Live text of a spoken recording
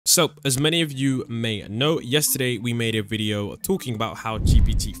So, as many of you may know, yesterday we made a video talking about how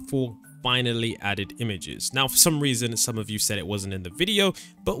GPT-4 finally added images. Now, for some reason, some of you said it wasn't in the video,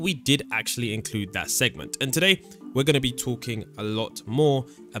 but we did actually include that segment. And today, we're going to be talking a lot more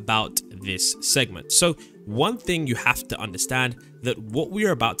about this segment. So, one thing you have to understand that what we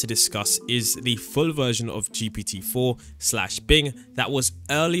are about to discuss is the full version of GPT-4/Bing that was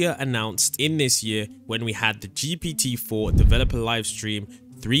earlier announced in this year when we had the GPT-4 developer live stream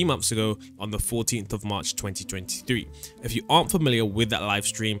 3 months ago on the 14th of March 2023. If you aren't familiar with that live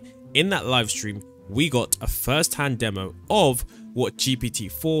stream, in that live stream, we got a first-hand demo of what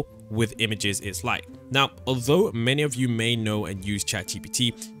GPT-4 with images is like. Now, although many of you may know and use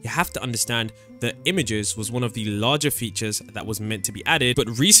ChatGPT, you have to understand that images was one of the larger features that was meant to be added, but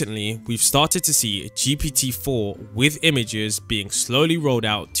recently we've started to see GPT-4 with images being slowly rolled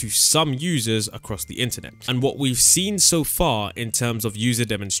out to some users across the internet. And what we've seen so far in terms of user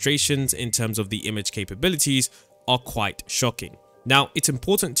demonstrations, in terms of the image capabilities, are quite shocking. Now, it's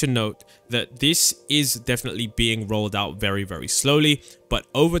important to note that this is definitely being rolled out very, very slowly, but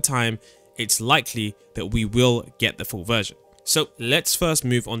over time, it's likely that we will get the full version. So let's first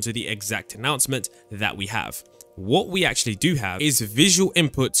move on to the exact announcement that we have. What we actually do have is visual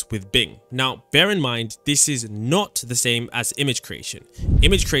inputs with Bing. Now, bear in mind, this is not the same as image creation.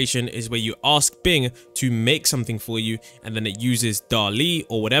 Image creation is where you ask Bing to make something for you, and then it uses DALL-E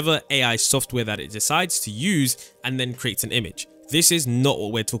or whatever AI software that it decides to use and then creates an image. This is not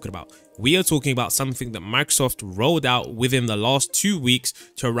what we're talking about. We are talking about something that Microsoft rolled out within the last 2 weeks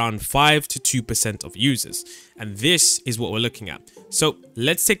to around 5 to 2% of users. And this is what we're looking at. So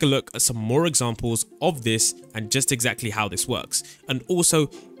let's take a look at some more examples of this and just exactly how this works. And also,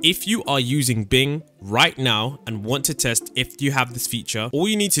 if you are using Bing right now and want to test if you have this feature, all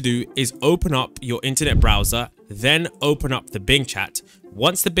you need to do is open up your internet browser, then open up the Bing chat.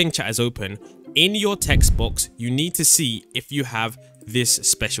 Once the Bing chat is open, in your text box, you need to see if you have this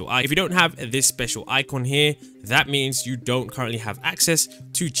special icon. If you don't have this special icon here, that means you don't currently have access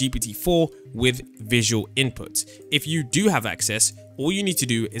to GPT-4 with visual inputs. If you do have access, all you need to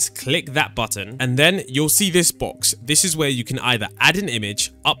do is click that button and then you'll see this box. This is where you can either add an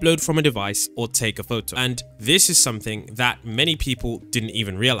image, upload from a device, or take a photo. And this is something that many people didn't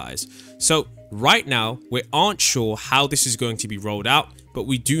even realize. So right now, we aren't sure how this is going to be rolled out, but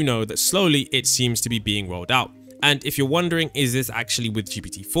we do know that slowly it seems to be being rolled out. And if you're wondering, is this actually with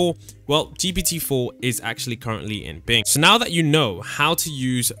GPT-4? Well, GPT-4 is actually currently in Bing. So now that you know how to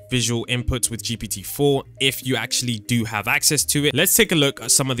use visual inputs with GPT-4, if you actually do have access to it, let's take a look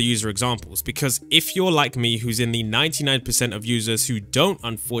at some of the user examples. Because if you're like me, who's in the 99% of users who don't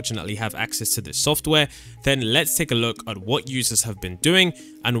unfortunately have access to this software, then let's take a look at what users have been doing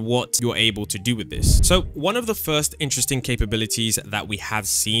and what you're able to do with this. So one of the first interesting capabilities that we have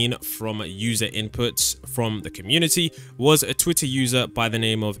seen from user inputs from the community was a Twitter user by the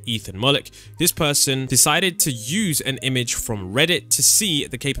name of Ethan Mullock. This person decided to use an image from Reddit to see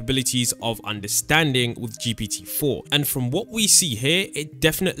the capabilities of understanding with GPT-4. And from what we see here, it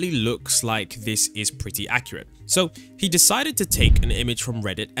definitely looks like this is pretty accurate. So he decided to take an image from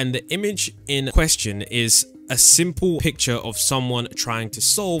Reddit, and the image in question is a simple picture of someone trying to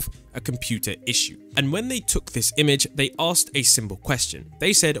solve a computer issue. And when they took this image, they asked a simple question.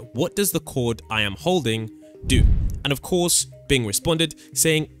 They said, "What does the cord I am holding do?" And of course, Bing responded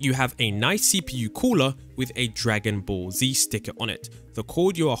saying, "You have a nice CPU cooler with a Dragon Ball Z sticker on it. The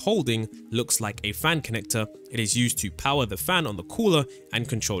cord you are holding looks like a fan connector. It is used to power the fan on the cooler and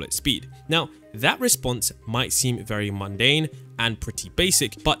control its speed." Now, that response might seem very mundane and pretty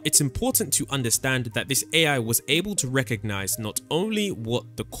basic, but it's important to understand that this AI was able to recognize not only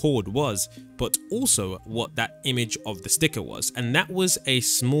what the cord was, but also what that image of the sticker was. And that was a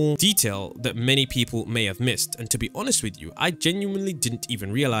small detail that many people may have missed. And to be honest with you, I genuinely didn't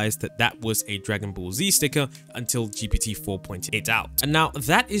even realize that that was a Dragon Ball Z sticker until GPT-4 pointed it out. And now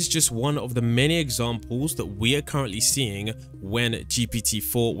that is just one of the many examples that we are currently seeing when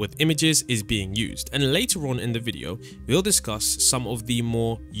GPT-4 with images is being used. And later on in the video, we'll discuss some of the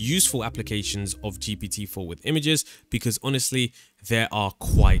more useful applications of GPT-4 with images, because honestly, there are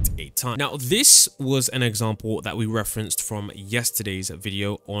quite a ton. Now, this was an example that we referenced from yesterday's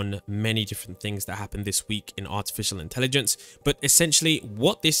video on many different things that happened this week in artificial intelligence. But essentially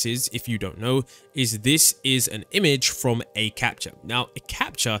what this is, if you don't know, is this is an image from a captcha. Now, a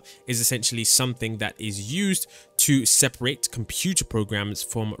captcha is essentially something that is used to separate computer programs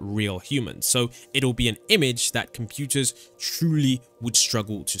from real humans. So it'll be an image that computers truly would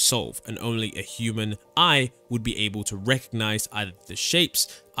struggle to solve, and only a human eye would be able to recognize either the shapes,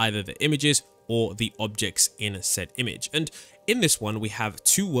 either the images, or the objects in a said image. And in this one, we have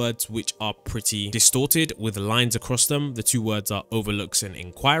two words which are pretty distorted with lines across them. The two words are overlooks and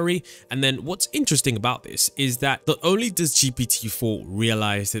inquiry. And then what's interesting about this is that not only does GPT-4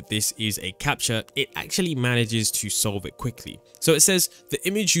 realize that this is a captcha, it actually manages to solve it quickly. So it says, the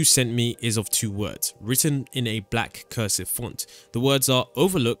image you sent me is of two words written in a black cursive font. The words are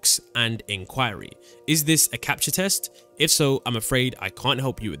overlooks and inquiry. Is this a captcha test? If so, I'm afraid I can't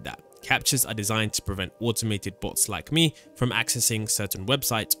help you with that. Captchas are designed to prevent automated bots like me from accessing certain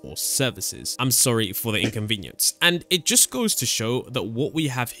websites or services. I'm sorry for the inconvenience. And it just goes to show that what we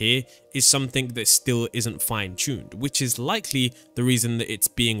have here is something that still isn't fine-tuned, which is likely the reason that it's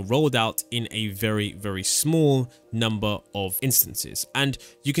being rolled out in a very, very small number of instances. And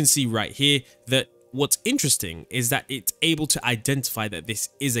you can see right here that what's interesting is that it's able to identify that this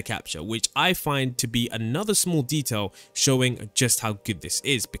is a captcha, which I find to be another small detail showing just how good this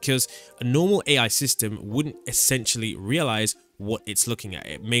is, because a normal AI system wouldn't essentially realize what it's looking at.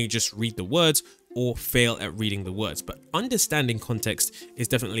 It may just read the words or fail at reading the words, but understanding context is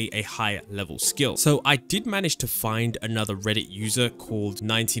definitely a higher level skill. So I did manage to find another Reddit user called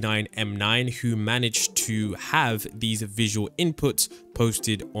 99M9 who managed to have these visual inputs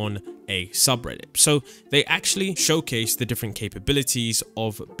posted on a subreddit. So they actually showcase the different capabilities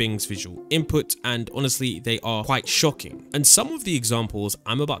of Bing's visual input, and honestly, they are quite shocking. And some of the examples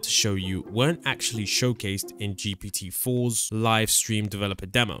I'm about to show you weren't actually showcased in GPT-4's live stream developer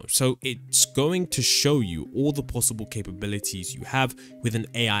demo. So it's going to show you all the possible capabilities you have with an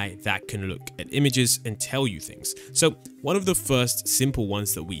AI that can look at images and tell you things. So one of the first simple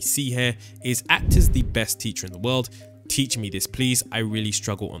ones that we see here is act as the best teacher in the world. Teach me this, please. I really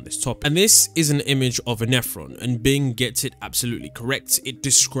struggle on this topic. And this is an image of a nephron, and Bing gets it absolutely correct. It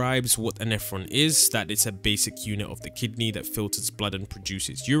describes what a nephron is, that it's a basic unit of the kidney that filters blood and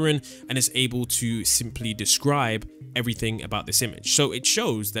produces urine, and is able to simply describe everything about this image. So it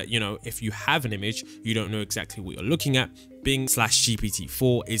shows that, you know, if you have an image, you don't know exactly what you're looking at,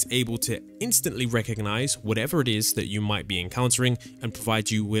 Bing/GPT-4 is able to instantly recognize whatever it is that you might be encountering and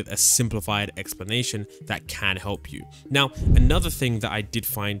provide you with a simplified explanation that can help you. Now, another thing that I did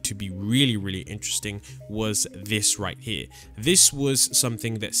find to be really, really interesting was this right here. This was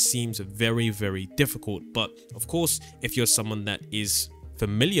something that seems very, very difficult, but of course, if you're someone that is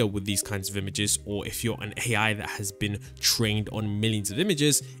familiar with these kinds of images, or if you're an AI that has been trained on millions of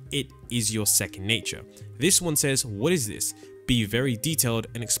images, it is your second nature. This one says, what is this? Be very detailed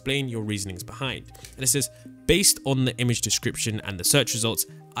and explain your reasonings behind. And it says, based on the image description and the search results,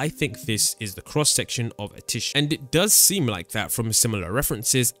 I think this is the cross section of a tissue. And it does seem like that from similar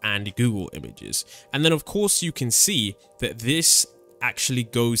references and Google images. And then of course you can see that this actually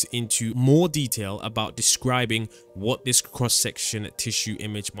goes into more detail about describing what this cross-section tissue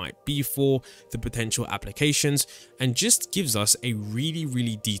image might be for, the potential applications, and just gives us a really,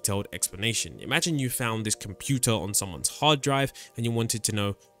 really detailed explanation. Imagine you found this computer on someone's hard drive and you wanted to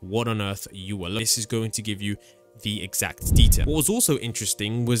know what on earth you were looking at. This is going to give you the exact detail. What was also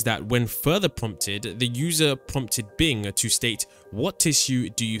interesting was that when further prompted, the user prompted Bing to state, what tissue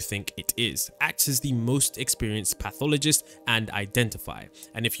do you think it is? Act as the most experienced pathologist and identify.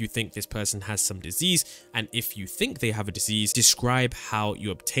 And if you think this person has some disease, and if you think they have a disease, describe how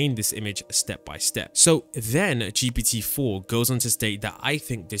you obtained this image step by step. So then GPT-4 goes on to state that I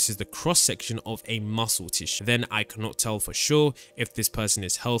think this is the cross-section of a muscle tissue. Then I cannot tell for sure if this person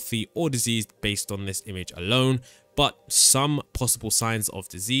is healthy or diseased based on this image alone, but some possible signs of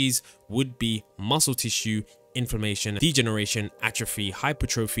disease would be muscle tissue, inflammation, degeneration, atrophy,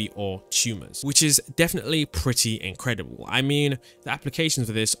 hypertrophy, or tumors, which is definitely pretty incredible. I mean, the applications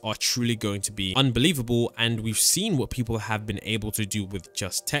for this are truly going to be unbelievable, and we've seen what people have been able to do with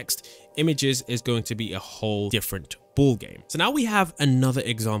just text. Images is going to be a whole different ball game. So now we have another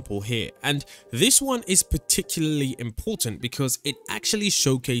example here, and this one is particularly important because it actually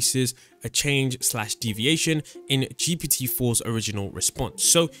showcases a change/deviation in GPT-4's original response.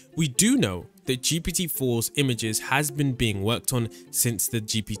 So we do know that GPT-4's images has been being worked on since the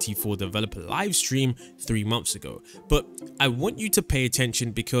GPT-4 developer live stream 3 months ago. But I want you to pay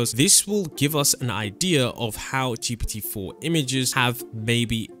attention because this will give us an idea of how GPT-4 images have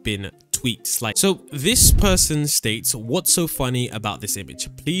maybe been tweaked slightly. So this person states, what's so funny about this image?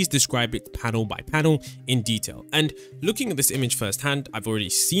 Please describe it panel by panel in detail. And looking at this image firsthand, I've already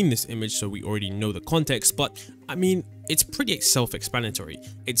seen this image, so we already know the context, but I mean, it's pretty self-explanatory.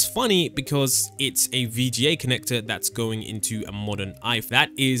 It's funny because it's a VGA connector that's going into a modern iPhone. That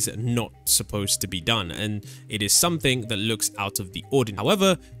is not supposed to be done, and it is something that looks out of the ordinary.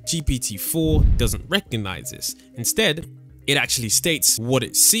 However, GPT-4 doesn't recognize this. Instead, it actually states what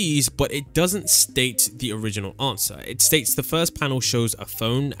it sees, but it doesn't state the original answer. It states the first panel shows a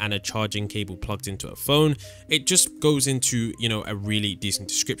phone and a charging cable plugged into a phone. It just goes into, you know, a really decent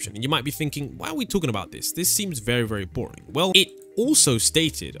description. And you might be thinking, why are we talking about this? This seems very, very boring. Well, it also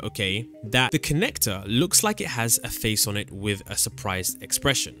stated, okay, that the connector looks like it has a face on it with a surprised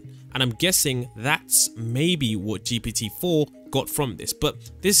expression. And I'm guessing that's maybe what GPT-4 got from this, but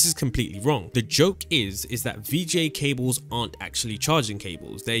this is completely wrong. The joke is that VGA cables aren't actually charging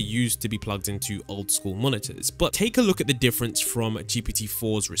cables. They're used to be plugged into old school monitors. But take a look at the difference from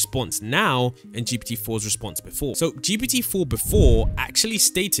GPT-4's response now and GPT-4's response before. So GPT-4 before actually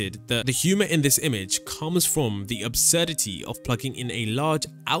stated that the humor in this image comes from the absurdity of plugging in a large,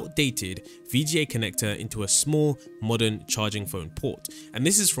 outdated VGA connector into a small, modern charging phone port. And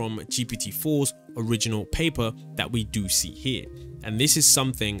this is from GPT-4's original paper that we do see here. And this is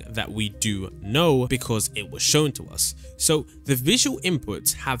something that we do know because it was shown to us. So the visual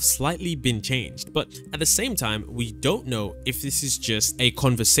inputs have slightly been changed, but at the same time, we don't know if this is just a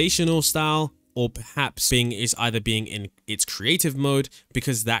conversational style or perhaps Bing is either being in its creative mode,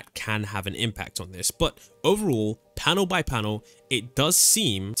 because that can have an impact on this. But overall, panel by panel, it does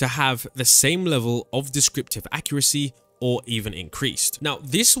seem to have the same level of descriptive accuracy or even increased. Now,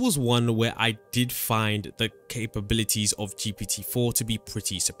 this was one where I did find the capabilities of GPT-4 to be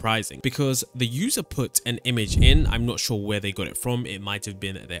pretty surprising, because the user put an image in. I'm not sure where they got it from. It might have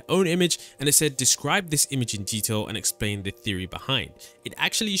been their own image, and it said, describe this image in detail and explain the theory behind. It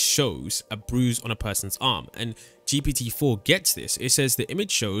actually shows a bruise on a person's arm, and GPT-4 gets this. It says the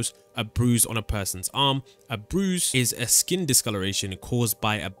image shows a bruise on a person's arm. A bruise is a skin discoloration caused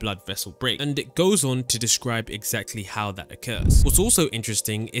by a blood vessel break, and it goes on to describe exactly how that occurs. What's also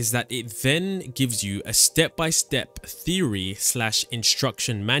interesting is that it then gives you a step-by-step theory /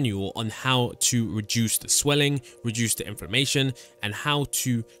 instruction manual on how to reduce the swelling, reduce the inflammation, and how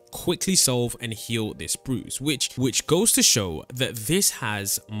to quickly solve and heal this bruise, which goes to show that this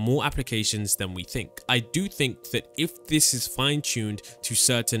has more applications than we think. I do think that if this is fine-tuned to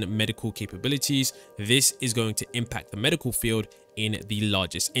certain medical capabilities, this is going to impact the medical field in the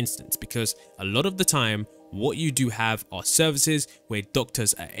largest instance, because a lot of the time what you do have are services where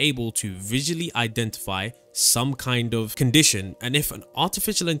doctors are able to visually identify some kind of condition, and if an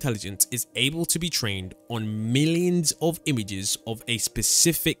artificial intelligence is able to be trained on millions of images of a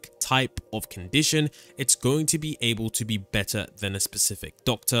specific type of condition, it's going to be able to be better than a specific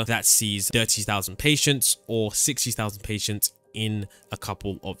doctor that sees 30,000 patients or 60,000 patients in a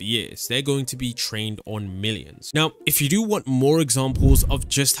couple of years. They're going to be trained on millions. Now, if you do want more examples of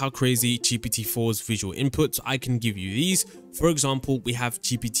just how crazy GPT-4's visual inputs, I can give you these. For example, we have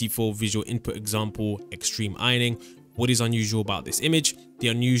GPT-4 visual input example, extreme ironing. What is unusual about this image? The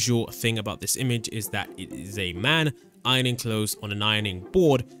unusual thing about this image is that it is a man ironing clothes on an ironing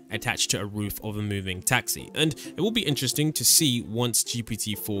board attached to a roof of a moving taxi. And it will be interesting to see once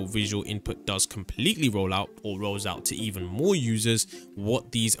GPT-4 visual input does completely roll out or rolls out to even more users,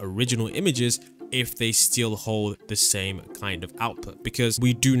 what these original images, if they still hold the same kind of output, because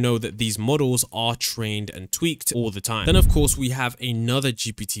we do know that these models are trained and tweaked all the time. Then of course we have another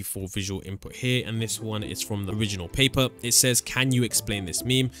GPT-4 visual input here, and this one is from the original paper. It says, can you explain this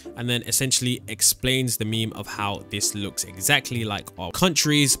meme? And then essentially explains the meme of how this looks exactly like our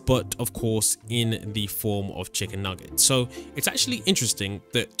countries, but of course in the form of chicken nuggets. So it's actually interesting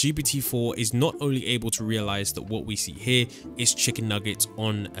that GPT-4 is not only able to realize that what we see here is chicken nuggets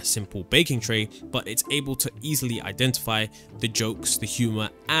on a simple baking tray, but it's able to easily identify the jokes, the humor,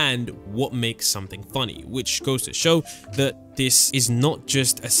 and what makes something funny, which goes to show that this is not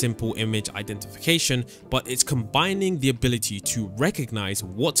just a simple image identification, but it's combining the ability to recognize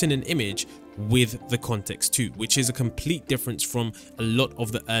what's in an image with the context too, which is a complete difference from a lot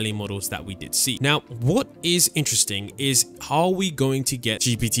of the early models that we did see. Now, what is interesting is how are we going to get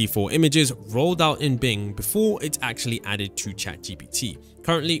GPT-4 images rolled out in Bing before it's actually added to ChatGPT?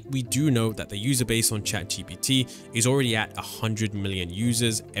 Currently, we do know that the user base on ChatGPT is already at 100 million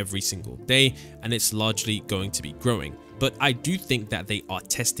users every single day, and it's largely going to be growing. But I do think that they are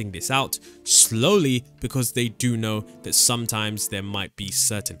testing this out slowly because they do know that sometimes there might be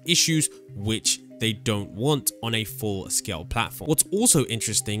certain issues which they don't want on a full-scale platform. What's also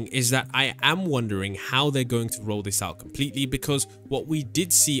interesting is that I am wondering how they're going to roll this out completely, because what we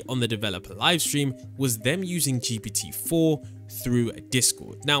did see on the developer livestream was them using GPT-4 through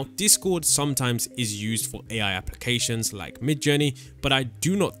Discord. Now, Discord sometimes is used for AI applications like Midjourney, but I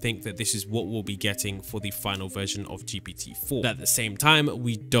do not think that this is what we'll be getting for the final version of GPT-4. At the same time,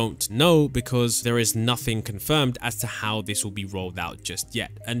 we don't know because there is nothing confirmed as to how this will be rolled out just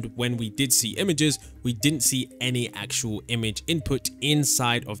yet. And when we did see images, we didn't see any actual image input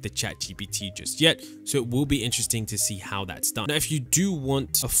inside of the ChatGPT just yet. So it will be interesting to see how that's done. Now, if you do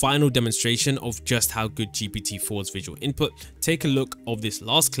want a final demonstration of just how good GPT-4's visual input, take a look of this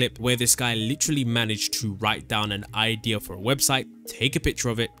last clip where this guy literally managed to write down an idea for a website, take a picture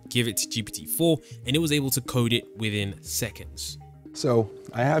of it, give it to GPT-4, and it was able to code it within seconds. So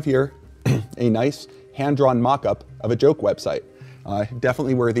I have here a nice hand-drawn mock-up of a joke website.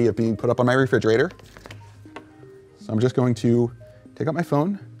 Definitely worthy of being put up on my refrigerator. So I'm just going to take out my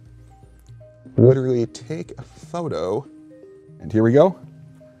phone, literally take a photo, and here we go.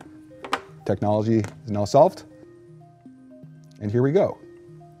 Technology is now solved. And here we go.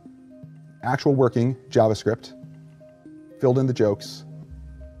 Actual working JavaScript, filled in the jokes.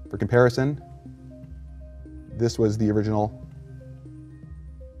 For comparison, this was the original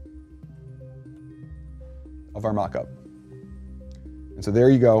of our mock-up. And so there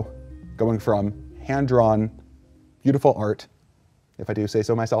you go, going from hand-drawn, beautiful art, if I do say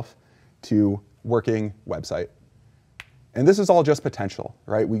so myself, to working website. And this is all just potential,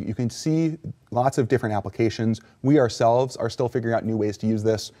 right? You can see lots of different applications. We ourselves are still figuring out new ways to use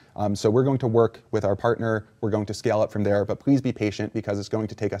this. So we're going to work with our partner. We're going to scale up from there, but please be patient because it's going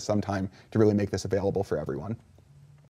to take us some time to really make this available for everyone.